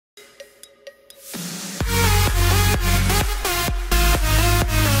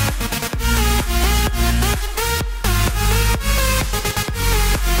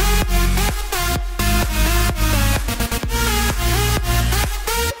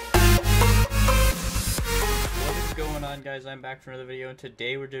on, guys? I'm back for another video, and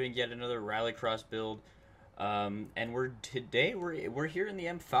today we're doing yet another Rallycross build. And we're here in the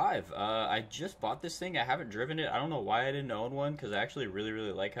M5. I just bought this thing. I haven't driven it. I don't know why I didn't own one, because I actually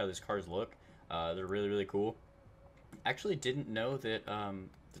really like how these cars look. They're really cool. Actually didn't know that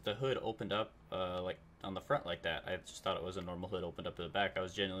that the hood opened up like on the front like that. I just thought it was a normal hood opened up to the back. I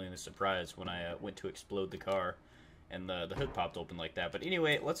was genuinely surprised when I went to explode the car and the hood popped open like that. But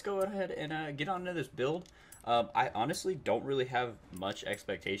anyway, let's go ahead and get on into this build. I honestly don't really have much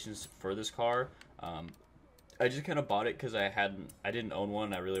expectations for this car. I just kind of bought it because I didn't own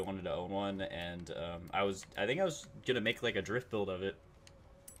one. I really wanted to own one, and I think I was gonna make like a drift build of it,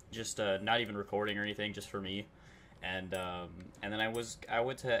 just not even recording or anything, just for me. And then I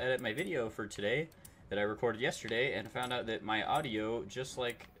went to edit my video for today that I recorded yesterday, and found out that my audio, just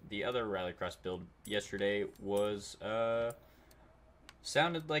like the other Rallycross build yesterday, was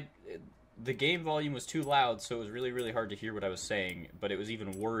sounded like the game volume was too loud, so it was really hard to hear what I was saying. But it was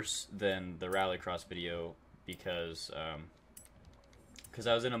even worse than the Rallycross video because I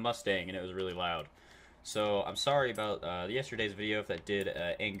was in a Mustang and it was really loud. So I'm sorry about yesterday's video if that did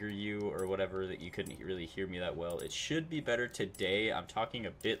anger you or whatever, that you couldn't really hear me that well. It should be better today. I'm talking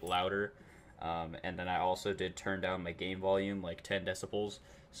a bit louder, and then I also did turn down my game volume like 10 decibels.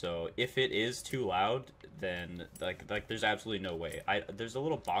 So if it is too loud, then like there's absolutely no way. There's a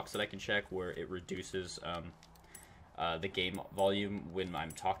little box that I can check where it reduces the game volume when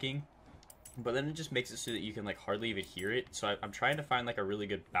I'm talking, but then it just makes it so that you can like hardly even hear it. So I'm trying to find like a really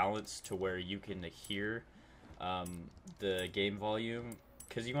good balance to where you can hear the game volume,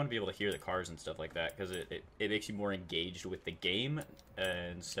 because you want to be able to hear the cars and stuff like that, because it makes you more engaged with the game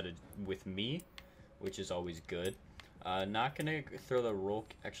instead of with me, which is always good. Not gonna throw the roll.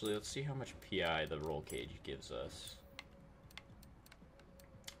 Actually, let's see how much PI the roll cage gives us.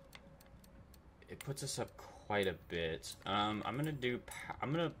 It puts us up quite a bit. Let's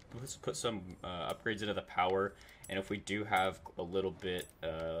put some upgrades into the power, and if we do have a little bit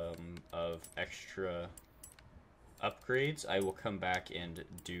of extra upgrades, I will come back and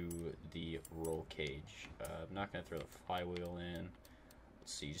do the roll cage. I'm not gonna throw the flywheel in.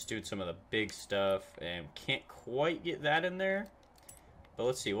 Let's see, just doing some of the big stuff, and can't quite get that in there. But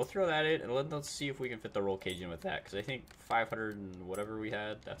let's see, we'll throw that in, and let's see if we can fit the roll cage in with that, because I think 500 and whatever we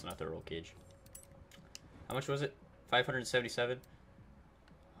had, that's not the roll cage. How much was it? 577?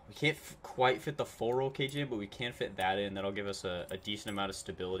 We can't quite fit the full roll cage in, but we can fit that in. That'll give us a decent amount of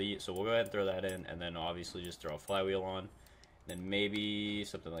stability, so we'll go ahead and throw that in, and then obviously just throw a flywheel on. Then maybe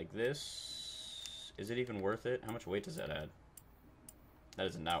something like this. Is it even worth it? How much weight does that add? That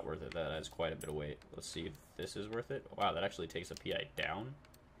is not worth it. That adds quite a bit of weight. Let's see if this is worth it. Wow, that actually takes the PI down.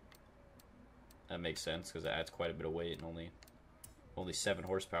 That makes sense, because that adds quite a bit of weight and only 7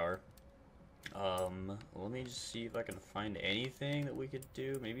 horsepower. Let me just see if I can find anything that we could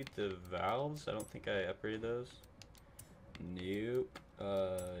do. Maybe the valves. I don't think I upgraded those. Nope.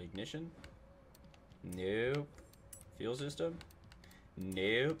 Ignition. Nope. Fuel system.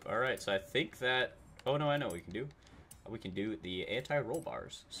 Nope. Alright, so I think that... Oh no, I know what we can do. We can do the anti-roll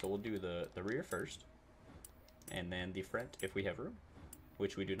bars. So we'll do the rear first, and then the front if we have room,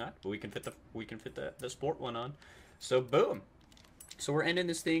 which we do not. But we can fit the sport one on. So boom. So we're ending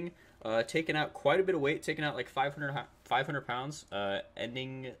this thing, taking out quite a bit of weight, taking out like 500 pounds,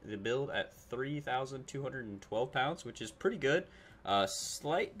 ending the build at 3,212 pounds, which is pretty good.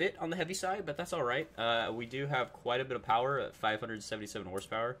 Slight bit on the heavy side, but that's all right. We do have quite a bit of power at 577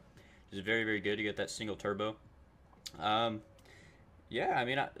 horsepower, which is very good to get that single turbo. Yeah,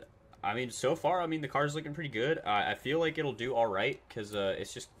 I mean, so far, the car's looking pretty good. I feel like it'll do all right, because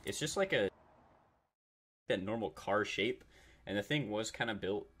it's just like that normal car shape, and the thing was kind of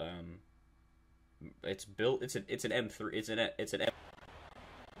built. It's an M3. It's an M.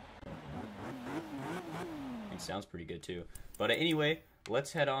 It sounds pretty good too. But anyway,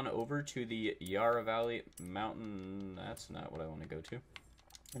 let's head on over to the Yarra Valley Mountain. That's not what I want to go to.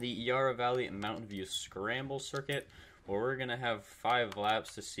 The Yarra Valley Mountain View Scramble Circuit, where we're going to have 5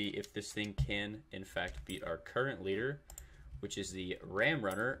 laps to see if this thing can, in fact, beat our current leader, which is the Ram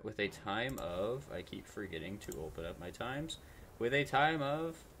Runner, with a time of, I keep forgetting to open up my times, with a time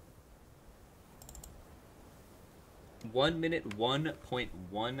of 1 minute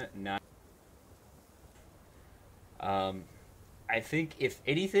 1.19. I think, if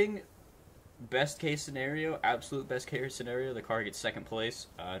anything, best case scenario, absolute best case scenario, the car gets second place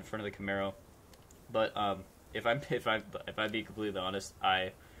in front of the Camaro. But if I'm being completely honest,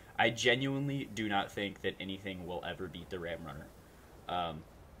 I genuinely do not think that anything will ever beat the Ram Runner.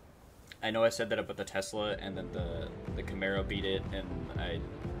 I know I said that about the Tesla, and then the Camaro beat it, and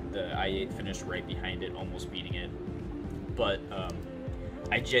the i8 finished right behind it, almost beating it. But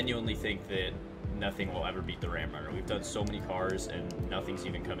I genuinely think that nothing will ever beat the Ram Runner. We've done so many cars, and nothing's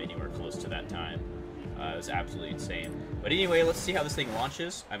even come anywhere close to that time. It was absolutely insane. But anyway, let's see how this thing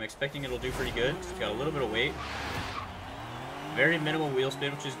launches. I'm expecting it'll do pretty good. It's got a little bit of weight. Very minimal wheel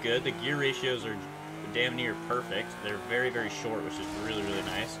spin, which is good. The gear ratios are damn near perfect. They're very, very short, which is really, really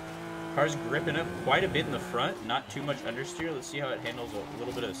nice. Car's gripping up quite a bit in the front. Not too much understeer. Let's see how it handles a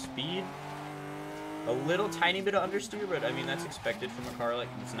little bit of speed. A little tiny bit of understeer, but I mean that's expected from a car like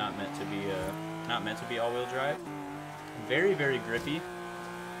it's not meant to be all-wheel drive. Very, very grippy.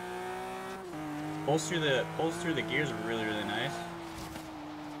 Pulls through the gears really, really nice.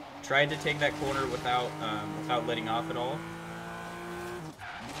 Tried to take that corner without letting off at all.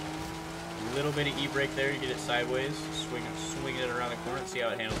 A little bit of e-brake there to get it sideways. Swing it around the corner and see how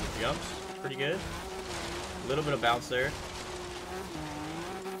it handles the jumps. Pretty good. A little bit of bounce there.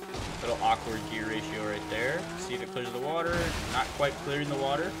 Little awkward gear ratio right there. See if it clears the water. Not quite clearing the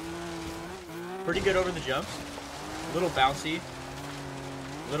water. Pretty good over the jumps. A little bouncy.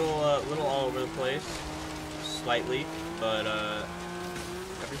 Little all over the place. Slightly, but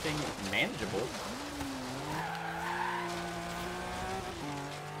everything manageable.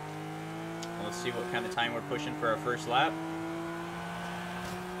 Let's see what kind of time we're pushing for our first lap.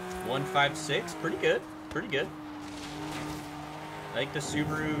 1:56. Pretty good. Pretty good. I think the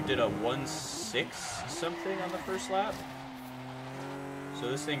Subaru did a 1:6 something on the first lap.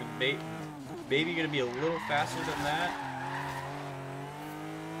 So this thing maybe going to be a little faster than that.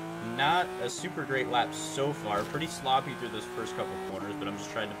 Not a super great lap so far. Pretty sloppy through those first couple corners, but I'm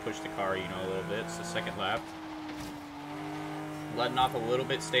just trying to push the car, you know, a little bit. It's the second lap. Letting off a little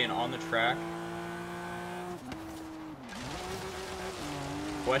bit, staying on the track.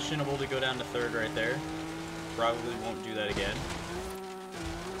 Questionable to go down to third right there. Probably won't do that again.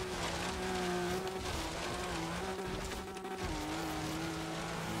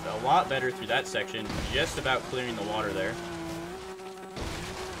 A lot better through that section. Just about clearing the water there.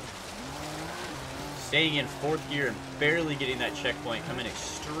 Staying in fourth gear and barely getting that checkpoint. Coming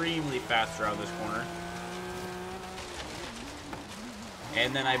extremely fast around this corner.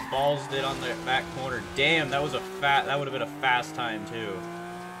 And then I ballsed it on the back corner. Damn, that would have been a fast time too.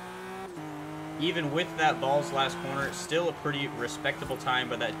 Even with that balls last corner, it's still a pretty respectable time,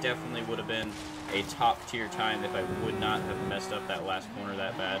 but that definitely would have been a top tier time if I would not have messed up that last corner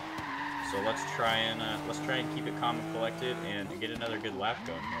that bad. So let's try and keep it calm and collected and get another good lap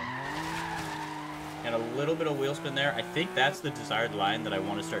going here. And a little bit of wheel spin there. I think that's the desired line that I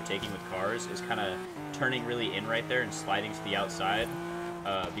want to start taking with cars, is kind of turning really in right there and sliding to the outside,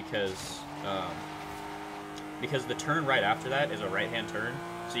 because the turn right after that is a right-hand turn.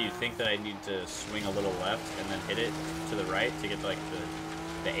 So you'd think that I need to swing a little left and then hit it to the right to get like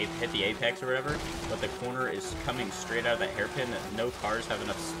hit the apex or whatever. But the corner is coming straight out of that hairpin that no cars have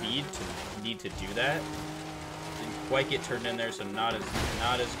enough speed to need to do that. Didn't quite get turned in there, so not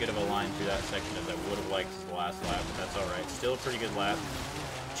as good of a line through that section as I would have liked as the last lap, but that's all right. Still a pretty good lap.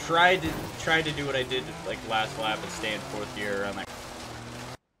 Tried to do what I did like last lap and stay in fourth gear around that.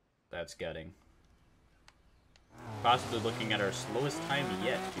 That's gutting. Possibly looking at our slowest time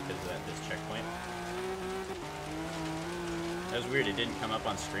yet because of this checkpoint. That was weird. It didn't come up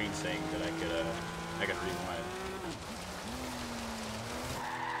on screen saying that I could rewind.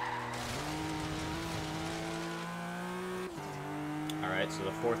 All right, so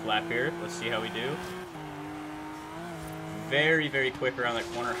the fourth lap here. Let's see how we do. Very, very quick around that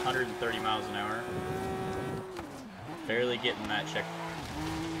corner. 130 miles an hour. Barely getting that check.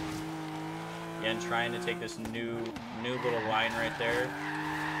 Again, trying to take this new little line right there.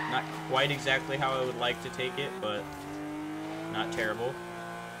 Not quite exactly how I would like to take it, but not terrible.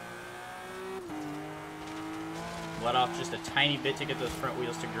 Let off just a tiny bit to get those front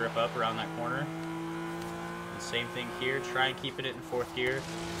wheels to grip up around that corner. And same thing here. Try and keep it in fourth gear.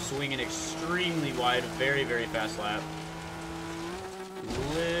 Swinging extremely wide. Very, very fast lap.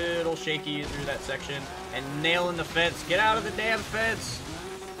 Little shaky through that section. And nailing the fence. Get out of the damn fence!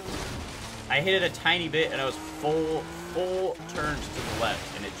 I hit it a tiny bit, and I was full turns to the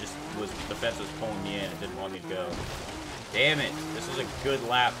left, and it just was, the fence was pulling me in. It didn't want me to go. Damn it. This was a good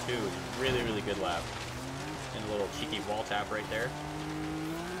lap, too. It was a really, really good lap. And a little cheeky wall tap right there.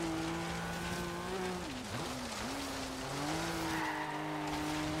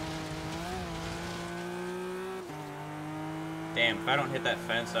 Damn, if I don't hit that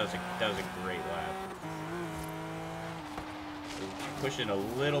fence, that was a great lap. Pushing a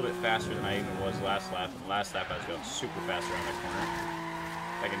little bit faster than I even was last lap. And last lap I was going super fast around that corner.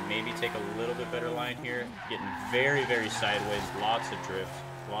 If I can maybe take a little bit better line here. Getting very, very sideways. Lots of drift.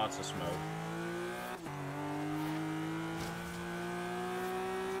 Lots of smoke.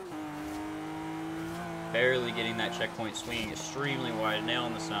 Barely getting that checkpoint, swinging extremely wide,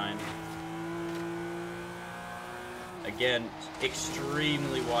 nailing the sign. Again,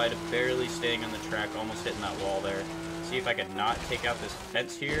 extremely wide, barely staying on the track, almost hitting that wall there. See if I can not take out this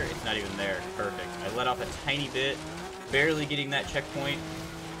fence here. It's not even there. Perfect. I let off a tiny bit, barely getting that checkpoint,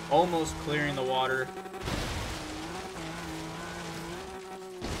 almost clearing the water.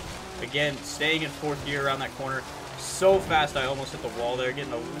 Again, staying in 4th gear around that corner. So fast I almost hit the wall there,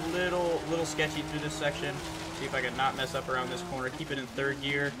 getting a little sketchy through this section. See if I can not mess up around this corner. Keep it in 3rd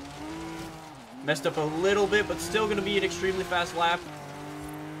gear. Messed up a little bit, but still going to be an extremely fast lap.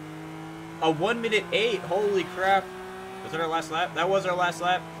 A 1:08. Holy crap. Was that our last lap? That was our last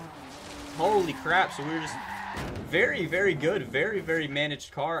lap. Holy crap. So we were just very, very good. Very, very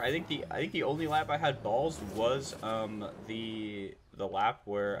managed car. I think the only lap I had balls was the lap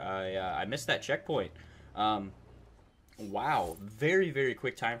where I missed that checkpoint. Wow. Very, very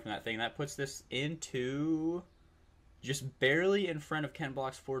quick time from that thing. That puts this into just barely in front of Ken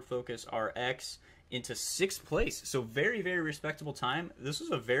Block's Ford Focus RX into 6th place. So very, very respectable time. This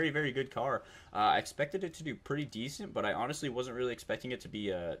was a very, very good car. I expected it to do pretty decent, but I honestly wasn't really expecting it to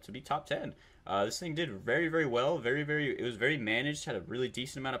be top 10. This thing did very, very well. It was very managed. Had a really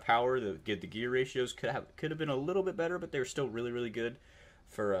decent amount of power. The gear ratios could have been a little bit better, but they were still really, really good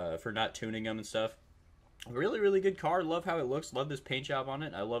for not tuning them and stuff. Really, really good car. Love how it looks. Love this paint job on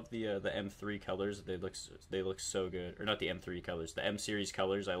it. I love the M3 colors. They look so good. Or not the M3 colors, the M series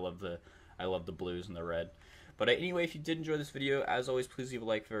colors. I love the blues and the red. But anyway, if you did enjoy this video, as always, please leave a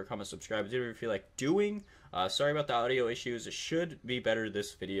like, favorite, comment, subscribe. If you feel like doing. Sorry about the audio issues. It should be better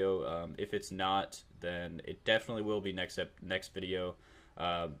this video. If it's not, then it definitely will be next video.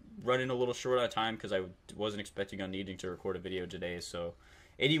 Running a little short on time because I wasn't expecting on needing to record a video today. So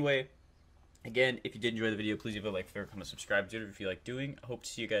anyway. Again, if you did enjoy the video, please leave a like, favorite, comment, subscribe. Do whatever you feel like doing. I hope to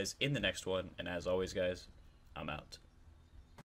see you guys in the next one. And as always, guys, I'm out.